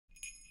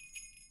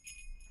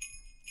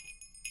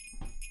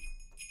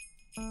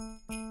Why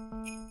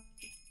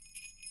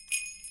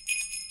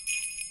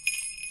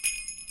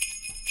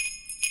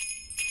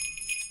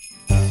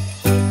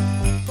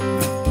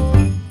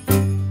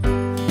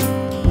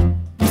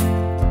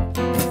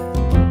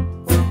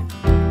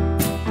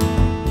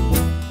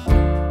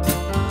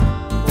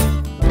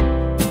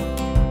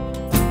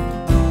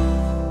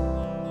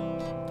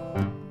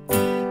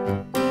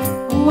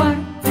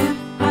am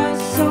I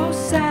so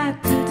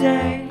sad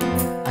today?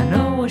 I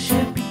know I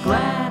should be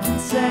glad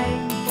and say,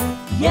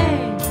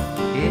 yay,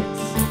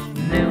 it's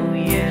New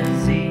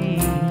Year's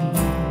Eve.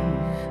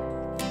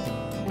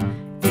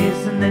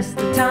 Isn't this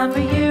the time of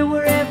year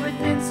where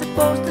everything's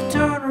supposed to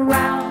turn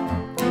around?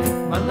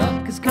 My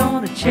luck is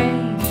gonna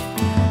change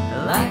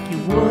like you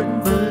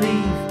wouldn't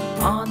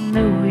believe on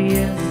New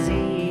Year's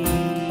Eve.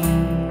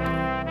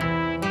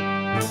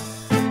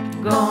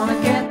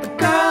 Gonna get the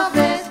girl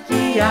this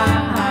year.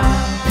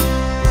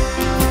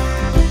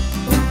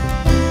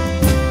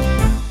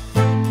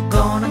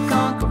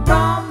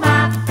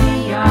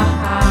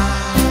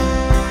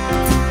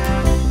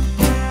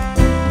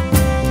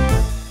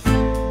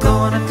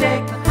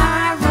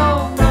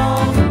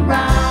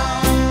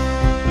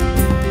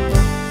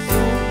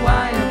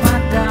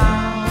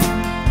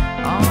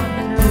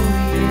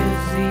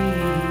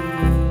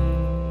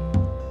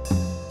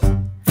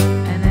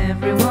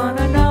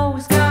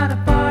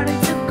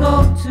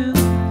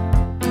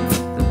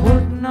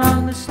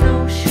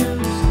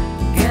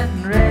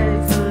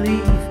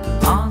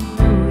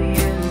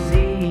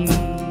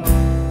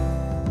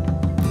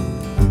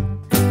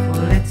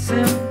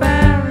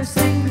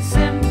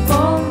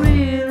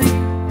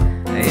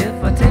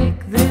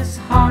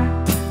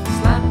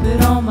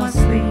 On my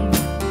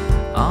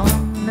sleeve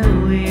on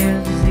New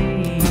Year's Eve.